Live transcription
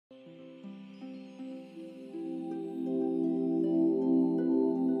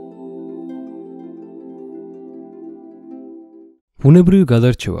ბუნებრივი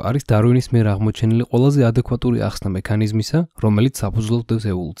გადარჩევა არის დარვინის მიერ აღმოჩენილი ყველაზე ადეკვატური ახსნა მექანიზმისა, რომელიც საფუძვლად უდევს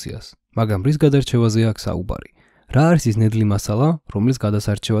ევოლუციას. მაგრამ რის გადარჩევაზე აქვს საუბარი? რა არის ის ნედლი მასალა, რომლის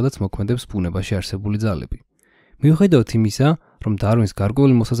გადასარჩევადაც მოქმედებს ბუნებაში არსებული ძალები? მიუხედავად იმისა, რომ დარვინს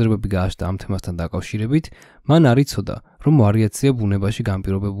გარკვეული მოსაზრებები გააჩნდა ამ თემასთან დაკავშირებით, მან არ იცოდა, რომ ვარიაცია ბუნებაში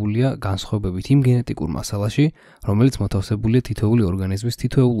განპირობებულია განსხვავებით იმ გენეტიკურ მასალაში, რომელიც მოთავსებულია თითოეული ორგანიზმის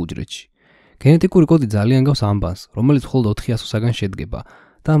თითოეულ უჯრედში. გენეტიკური კოდი ძალიან გავს ამბანს, რომელიც მხოლოდ 400-საგან შედგება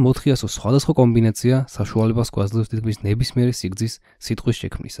და ამ 400-ს სხვადასხვა კომბინაცია საშუალებას გვაძლევს თითქმის ნებისმიერი სიგრძის სიტყვის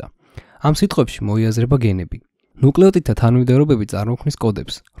შექმნისა. ამ სიტყვებში მოიაზრება გენები. ნუკლეოტიდთა თანმიმდევრობები წარმოქმნის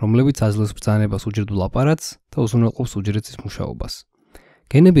კოდებს, რომლებიც აძლევს ბრძანებას უჯრედულ აპარატს და უზრუნველყოფს უჯრედის მუშაობას.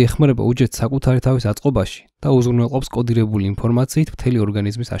 გენები ეხმარება უჯრედს საკუთარი თავის აწყობაში და უზრუნველყოფს კოდირებული ინფორმაციით მთელი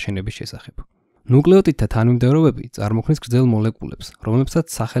ორგანიზმის აშენების შესახებ. ნუკლეოტიდთა თანმიმდევრობები წარმოქმნის გრძელ მოლეკულებს,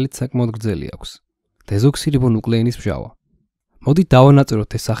 რომლებსაც სახელით საკმაოდ გრძელი აქვს. დეზოქსირიბონუკლეინის მჟავა. მოდით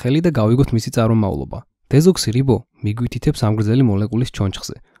დავანაწილოთ ეს სახელი და გავიგოთ მისი წარმომავლობა. დეზოქსირიბო მიგვითითებს ამ გრძელი მოლეკულის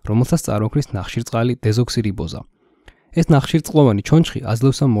ჩონჩხზე, რომელსაც წარმოქმნის ნახშირწყალი დეზოქსირიბოზა. ეს ნახშირწყლოვანი ჩონჩხი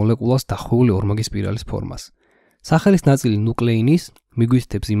აძლევს ამ მოლეკულას დახვეული ორმაგი სპირალის ფორმას. სახელის ნაწილი ნუკლეინის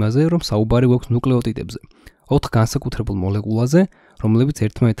მიგვითითებს იმაზე, რომ საუბარი გვაქვს ნუკლეოტიდებზე, 4 განსაკუთრებულ მოლეკულაზე, რომლებიც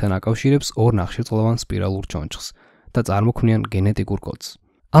ერთმანეთთან აკავშირებს ორ ნახშირწყლოვან სპირალურ ჩონჩხს და წარმოქმნიან გენეტიკურ კოდს.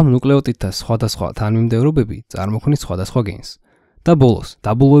 ამ ნუკლეოტიდთა სხვადასხვა თანმიმდევრობები წარმოქმნის სხვადასხვა გენს. და ბოლოს,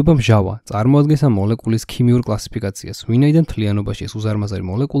 დაბოლოება მჟავა წარმოადგენს ამ მოლეკულის ქიმიურ კლასიფიკაციას, ვინაიდან მთლიანობაში ეს უზარმაზარი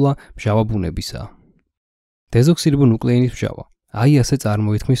მოლეკულა მჟავა ბუნებისაა. დეზოქსირიბონუკლეინის მჟავა. აი ასე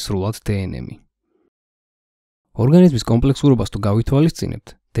წარმოითქმის სრულად დნმ. ორგანიზმის კომპლექსურობას თუ გავითვალისწინებთ,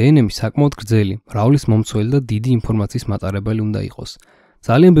 დნმ საკმაოდ გრძელი, მრავლის მომცველი და დიდი ინფორმაციის მატარებელი უნდა იყოს.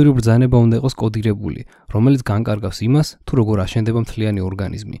 ძალიან ბევრი ბრძანება უნდა იყოს კოდირებული, რომელიც განკარგავს იმას, თუ როგორ აშენდება მთლიანი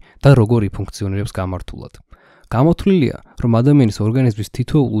ორგანიზმი და როგორ იფუნქციონირებს გამართულად. გამოთვლილია, რომ ადამიანის ორგანიზმის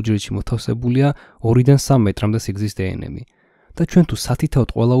თითოეულ უჯრედში მოთავსებულია 2-დან 3 მეტრამდე სიგრძის დნმ და ჩვენ თუ სათითაოდ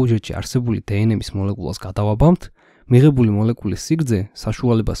ყველა უჯრედში არსებული დნმ-ის მოლეკულას გადავაბამთ, მიღებული მოლეკულის სიგრძე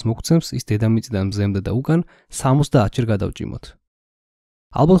საშუალებას მოგცემს ის დედამიწიდან მზემდე და უკან 70-ჯერ გადავჭიმოთ.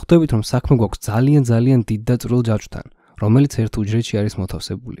 ალბათ ხვდებით, რომ საქმე გვაქვს ძალიან დიდ და წვრილ ჯაჭვთან, რომელიც ერთ უჯრედში არის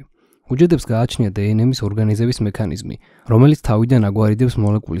მოთავსებული. უჯრედებს გააჩნია დნმ-ის ორგანიზების მექანიზმი, რომელიც თავიდან აგვარიდებს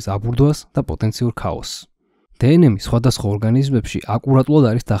მოლეკულის აბურდვას და პოტენციურ ქაოსს. დნმ სხვადასხვა ორგანიზმებში აკურატულად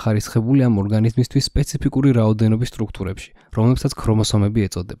არის დახარისხებული ამ ორგანიზმისთვის სპეციფიკური რაოდენობის სტრუქტურებში, რომლებსაც ქრომოსომები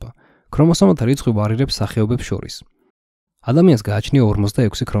ეწოდება. ქრომოსომათა რიცხვი ვარირებს სახეობებს შორის. ადამიანს გააჩნია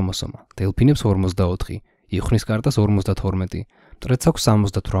 46 ქრომოსომა, დელფინებს 44, იხვნის კარტას 52, მტრედს აქვს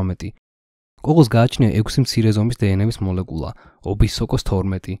 78. კოღოს გააჩნია 6 მცირე ზომის დნმ-ის მოლეკულა, ობის სოკოს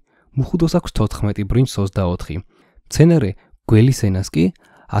 12, მუხუდოს აქვს 14, ბრინჯს 24. მცენარე გველისენას კი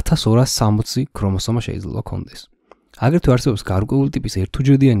 1260 ქრომოსომა შეიძლება ჰქონდეს. აგრეთვე არსებობს გარკვეული ტიპის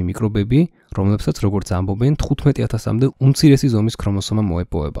ერთუჯრედიანი მიკრობები, რომლებსაც როგორც ამბობენ 15000-მდე უმცირესი ზომის ქრომოსომა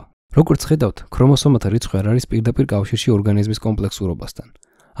მოეპოვება. როგორც ხედავთ, ქრომოსომათა რიცხვი არ არის პირდაპირ კავშირში ორგანიზმის კომპლექსურობასთან.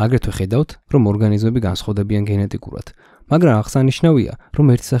 აგრეთვე ხედავთ, რომ ორგანიზმები განსხვავდებიან გენეტიკურად, მაგრამ აღსანიშნავია, რომ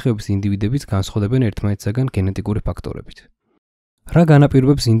ერთი სახეობის ინდივიდებიც განსხვავდებიან ერთმანეთისაგან გენეტიკური ფაქტორებით. რა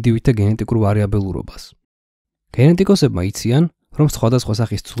განაპირობებს ინდივიდთა გენეტიკურ ვარიაბელურობას? გენეტიკოსებმა იციან, რომ სხვადასხვა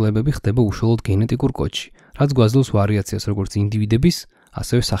სახის ცვლილებები ხდება უშუალოდ გენეტიკურ კოდში, რაც გვაძლევს ვარიაციას როგორც ინდივიდების,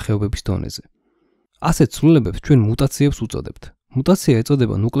 ასევე სახეობების დონეზე. ასეთ ცვლილებებს ჩვენ მუტაციებს უწოდებთ. მუტაცია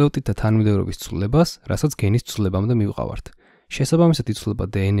ეწოდება ნუკლეოტიდთა თანმიმდევრობის ცვლილებას, რასაც გენის ცვლილებამდე მივყავართ. შესაბამისად იცვლება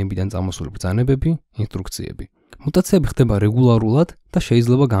დნმ-დან წამოსული ბრძანებები, ინსტრუქციები. მუტაციები ხდება რეგულარულად და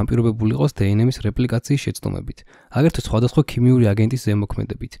შეიძლება განპირობებული იყოს დნმ-ის რეპლიკაციის შეცდომებით, აგრეთვე სხვადასხვა ქიმიური აგენტის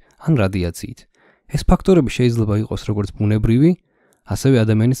ზემოქმედებით ან რადიაციით. ეს ფაქტორები შეიძლება იყოს როგორც ბუნებრივი, ასევე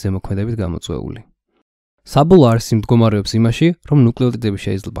ადამიანის ზემოქმედებით გამოწვეული. საბოლოო არსი მდგომარეობს იმაში, რომ ნუკლეოტიდები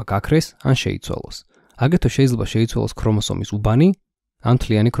შეიძლება გაქრეს ან შეიცვალოს. აგრეთვე შეიძლება შეიცვალოს ქრომოსომის უბანი ან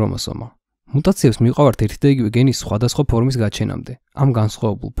მთლიანი ქრომოსომა. მუტაციებს მივყავართ ერთი და იგივე გენის სხვადასხვა ფორმის გაჩენამდე. ამ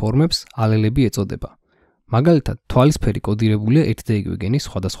განსხვავებულ ფორმებს ალელები ეწოდება. მაგალითად, თვალისფერი კოდირებულია ერთი და იგივე გენის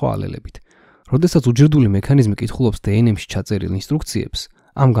სხვადასხვა ალელებით. როდესაც უჯრედული მექანიზმი კითხულობს დნმ-ში ჩაწერილ ინსტრუქციებს,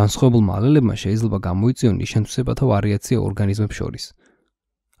 ამ განსხვავებულმა ალელებმა შეიძლება გამოიწვიონ ნიშანმთვისებათა ვარიაცია ორგანიზმებს შორის.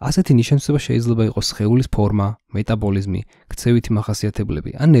 ასეთი ნიშანმთვისება შეიძლება იყოს სხეულის ფორმა, მეტაბოლიზმი, ქცევითი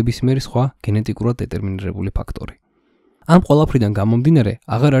მახასიათებლები ან ნებისმიერი სხვა გენეტიკურად დეტერმინირებული ფაქტორი. ამ ყველაფრიდან გამომდინარე,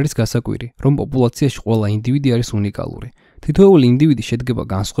 აღარ არის გასაკვირი, რომ პოპულაციაში ყველა ინდივიდი არის უნიკალური. თითოეული ინდივიდი შედგება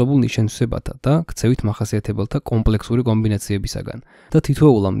განსხვავებულ ნიშანმთვისებათა და ქცევით მახასიათებელთა კომპლექსური კომბინაციებისაგან და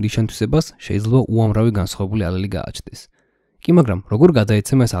თითოეულ ამ ნიშანმთვისებას შეიძლება უამრავი განსხვავებული ალელი გააჩნდეს. კი, მაგრამ როგორ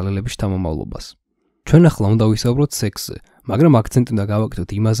გადაეცემა ეს ალელების შთამომავლობას? ჩვენ ახლა უნდა ვისაუბროთ სექსზე, მაგრამ აქცენტი უნდა გავაკეთოთ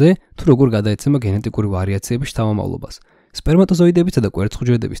იმაზე, თუ როგორ გადაეცემა გენეტიკური ვარიაციების შთამომავლობას. სპერმატოზოიდებისა და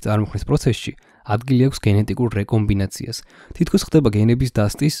კვერცხუჯრედების წარმოქმნის პროცესში ადგილი აქვს გენეტიკურ რეკომბინაციას. თითქოს ხდება გენების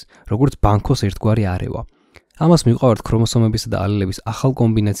დასტის, როგორც ბანკოს ერთგვარი არევა. ამას მივყავართ ქრომოსომებისა და ალელების ახალ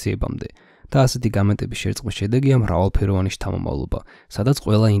კომბინაციებამდე და ასეთი გამეტების შერწყმის შედეგია მრავალფეროვანი შთამომავლობა, სადაც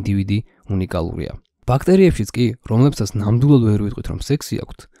ყველა ინდივიდი უნიკალურია. ბაქტერიებშიც კი, რომლებსაც ნამდვილად ვერ ვიტყვით, რომ სექსი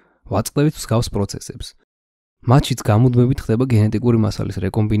აქვთ, ვაწყდებით მსგავს პროცესებს. მათშიც გამუდმებით ხდება გენეტიკური მასალის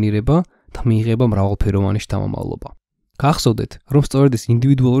რეკომბინირება და მიიღება მრავალფეროვანი შთამომავლობა. გახსოვდეთ, რომ სწორედ ეს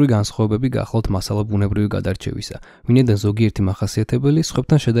ინდივიდუალური განსხვავებები გახლავთ მასალა ბუნებრივი გადარჩევისა, ვინაიდან ზოგიერთი მახასიათებელი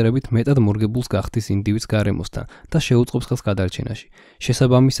სხვებთან შედარებით მეტად მორგებულს გახდის ინდივიდს გარემოსთან და შეუწყობს ხელს გადარჩენაში.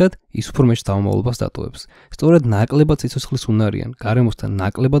 შესაბამისად, ის უფრო მეტ შთამომავლობას დატოვებს. სწორედ ნაკლებად სიცოცხლის უნარიან, გარემოსთან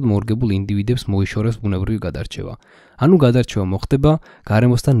ნაკლებად მორგებულ ინდივიდებს მოიშორებს ბუნებრივი გადარჩევა. ანუ გადარჩევა მოხდება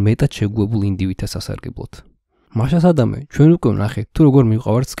გარემოსთან მეტად შეგუებულ ინდივიდთა სასარგებლოდ. მაშასადამე, ჩვენ უკვე ვნახეთ, თუ როგორ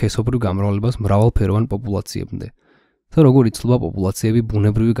მივყავართ სქესობრივ გამრავლებას მრავალფეროვან პოპულაციებამდე. და როგორ იცვლება პოპულაციები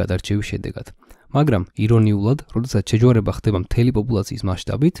ბუნებრივი გადარჩევის შედეგად. მაგრამ ირონიულად, როდესაც შეჯვარება ხდება მთელი პოპულაციის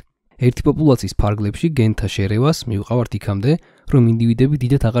მასშტაბით, ერთი პოპულაციის ფარგლებში გენთა შერევას მივყავართ იქამდე, რომ ინდივიდები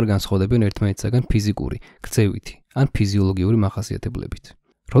დიდად აღარ განსხვავდებიან ერთმანეთისაგან ფიზიკური, ქცევითი ან ფიზიოლოგიური მახასიათებლებით.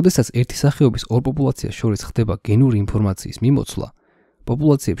 როდესაც ერთი სახეობის ორ პოპულაციას შორის ხდება გენური ინფორმაციის მიმოცვლა,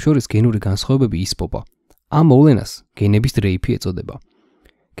 პოპულაციებს შორის გენური განსხვავებები ისპობა. ამ მოვლენას გენების დრეიფი ეწოდება.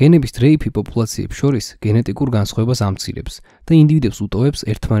 გენების დრეიფი პოპულაციებს შორის გენეტიკურ განსხვავებას ამცირებს და ინდივიდებს უტოვებს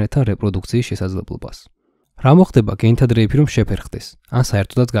ერთმანეთთან რეპროდუქციის შესაძლებლობას. რა მოხდება გენთა დრეიფი რომ შეფერხდეს, ან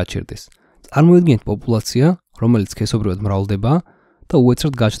საერთოდაც გაჩერდეს? წარმოიდგინეთ პოპულაცია, რომელიც სქესობრივად მრავლდება და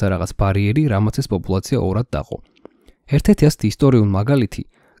უეცრად გაჩნდა რაღაც ბარიერი, რამაც ეს პოპულაცია ორად დაყო. ერთ-ერთი ასეთი ისტორიული მაგალითი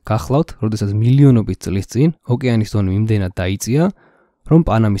გახლავთ, როდესაც მილიონობით წლის წინ ოკეანის დონე იმდენად დაიწია, რომ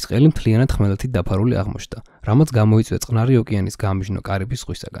პანამის ყელი მთლიანად ხმელეთით დაფარული აღმოჩნდა, რამაც გამოიწვია წყნარი ოკეანის გამიჯვნა კარიბის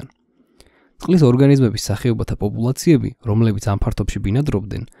ზღვისაგან. წყლის ორგანიზმების სახეობათა პოპულაციები, რომლებიც ამ ფართობში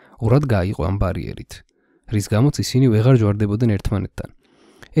ბინადრობდნენ, ორად გაიყო ამ ბარიერით, რის გამოც ისინი ვეღარ ჯვარდებოდნენ ერთმანეთთან.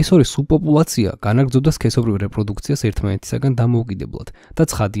 ეს ორი სუბპოპულაცია განაგრძობდა სქესობრივ რეპროდუქციას ერთმანეთისაგან დამოუკიდებლად და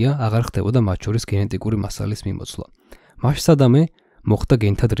ცხადია, აღარ ხდებოდა მათ შორის გენეტიკური მასალის მიმოცვლა. მაშასადამე მოხდა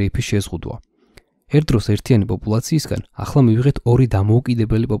გენთა დრეიფის შეზღუდვა. ერთ დროს ერთიანი პოპულაციისგან ახლა მივიღეთ ორი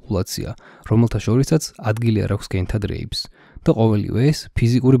დამოუკიდებელი პოპულაცია, რომელთა შორისაც ადგილი არ აქვს გენთა დრეიფს და ყოველივე ეს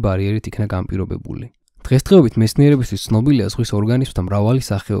ფიზიკური ბარიერით იქნა განპირობებული. დღესდღეობით მეცნიერებისთვის ცნობილია ზღვის ორგანიზმთა მრავალი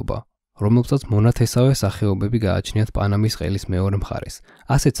სახეობა, რომელსაც მონათესავე სახეობები გააჩნიათ პანამის ყელის მეორე მხარეს.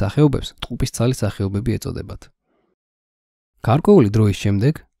 ასეთ სახეობებს ტყუპისცალი სახეობები ეწოდებათ. გარკვეული დროის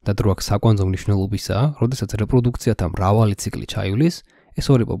შემდეგ და დრო აქ საკვანძო მნიშვნელობისაა, როდესაც რეპროდუქციათა მრავალი ციკლი ჩაივლის, ეს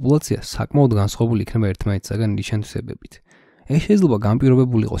ორი პოპულაცია საკმაოდ განსხვავებული იქნება ერთმანეთისაგან ნიშან-თვისებებით. ეს შეიძლება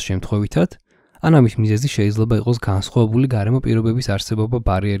განპირობებული იყოს შემთხვევითად, ან ამის მიზეზი შეიძლება იყოს განსხვავებული გარემო პირობების არსებობა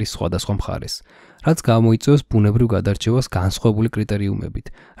ბარიერის სხვადასხვა მხარეს, რაც გამოიწვევს ბუნებრივ გადარჩევას განსხვავებული კრიტერიუმებით,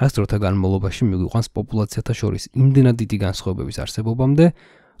 რაც დროთა განმავლობაში მიგვიყვანს პოპულაციათა შორის იმდენად დიდი განსხვავებების არსებობამდე,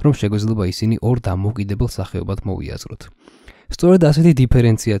 რომ შეგვეძლება ისინი ორ დამოუკიდებელ სახეობად მოვიაზროთ. სწორედ ასეთი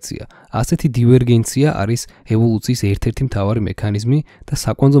დიფერენციაცია, ასეთი დივერგენცია არის ევოლუციის ერთ-ერთი მთავარი მექანიზმი და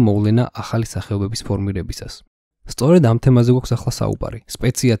საკვანძო მოვლენა ახალი სახეობების ფორმირებისას. სწორედ ამ თემაზე გვაქვს ახლა საუბარი,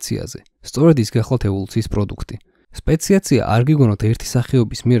 სპეციაციაზე. სწორედ ის გახლავთ ევოლუციის პროდუქტი. სპეციაცია არ გიგონოთ ერთი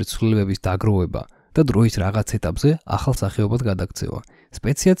სახეობის მიერ ცვლილებების დაგროვება და დროის რაღაც ეტაპზე ახალ სახეობად გადაქცევა.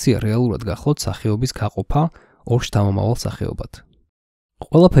 სპეციაცია რეალურად გახლავთ სახეობის გაყოფა ორ შთამომავალ სახეობად.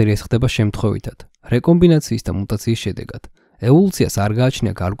 ყველაფერი ეს ხდება შემთხვევითად, რეკომბინაციის და მუტაციის შედეგად. ევოლუციას არ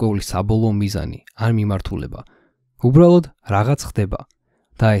გააჩნია გარკვეული საბოლოო მიზანი ან მიმართულება. უბრალოდ რაღაც ხდება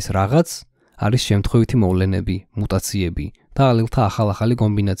და ეს რაღაც არის შემთხვევითი მოვლენები, მუტაციები და ალელთა ახალ-ახალი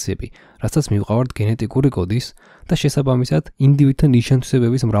კომბინაციები, რასაც მივყავართ გენეტიკური კოდის და შესაბამისად ინდივიდთა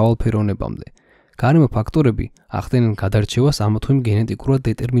ნიშან-თვისებების მრავალფეროვნებამდე. გარემო ფაქტორები ახდენენ გადარჩევას ამა თუ იმ გენეტიკურად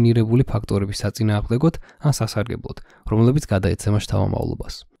დეტერმინირებული ფაქტორების საწინააღმდეგოდ ან სასარგებლოდ, რომლებიც გადაეცემა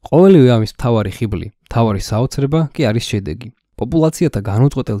შთამომავლობას. ყოველივე ამის მთავარი ხიბლი, მთავარი საოცრება კი არის შედეგი. პოპულაციათა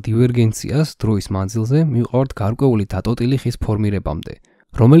განუწყვეტელ დივერგენციას დროის მანძილზე მივყავართ გარკვეული დატოტილი ხის ფორმირებამდე,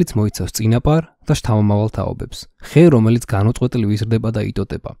 რომელიც მოიცავს წინაპარ და შთამომავალ თაობებს. ხე, რომელიც განუწყვეტლივ იზრდება და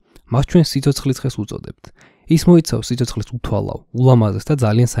იტოტება. მას ჩვენ სიცოცხლის ხეს უწოდებთ. ის მოიცავს სიცოცხლის უთვალავ, ულამაზეს და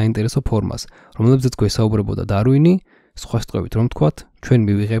ძალიან საინტერესო ფორმას, რომლებზეც გვესაუბრებოდა დარვინი, სხვა სიტყვებით რომ ვთქვათ, ჩვენ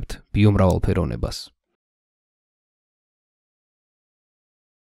მივიღებთ ბიომრავალფეროვნებას.